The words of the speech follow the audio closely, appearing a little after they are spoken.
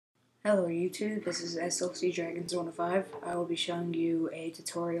Hello YouTube, this is SLC Dragons 105. I will be showing you a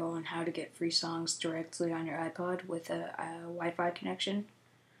tutorial on how to get free songs directly on your iPod with a Wi-Fi connection.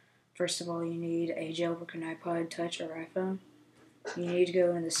 First of all, you need a jailbroken iPod, Touch, or iPhone. You need to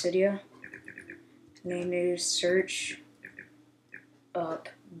go in the Cydia. You need to search up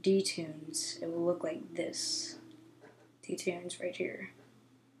dTunes. It will look like this. dTunes right here.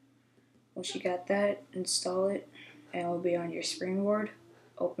 Once you got that, install it, and it will be on your springboard.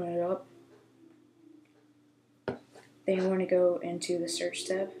 Open it up. Then you want to go into the search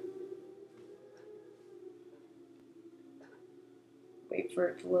tab. Wait for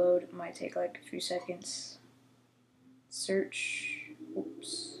it to load. It might take like a few seconds. Search.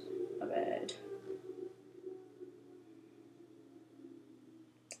 Oops, my bad.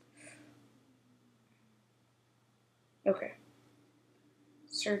 Okay.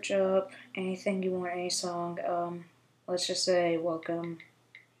 Search up anything you want, any song. Let's just say welcome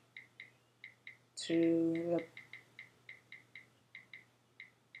to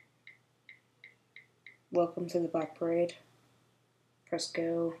the Black Parade. Press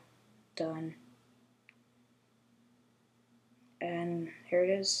go. Done. And here it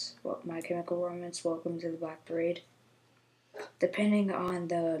is. My Chemical Romance, Welcome to the Black Parade. Depending on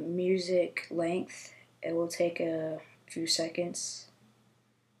the music length, it will take a few seconds.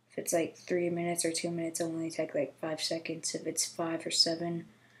 If it's like 3 minutes or 2 minutes, it will only take like 5 seconds. If it's 5 or 7,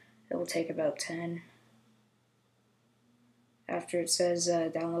 it will take about 10. After it says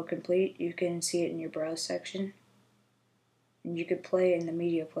download complete, you can see it in your browse section. And you could play it in the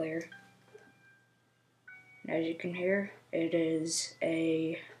media player. And as you can hear, it is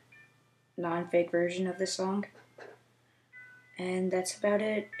a non-fake version of the song. And that's about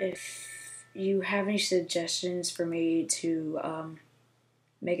it. If you have any suggestions for me to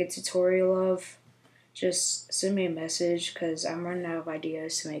make a tutorial of, just send me a message, because I'm running out of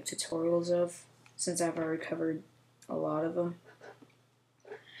ideas to make tutorials of, since I've already covered a lot of them.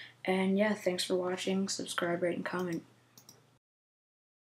 And yeah, thanks for watching. Subscribe, rate, and comment.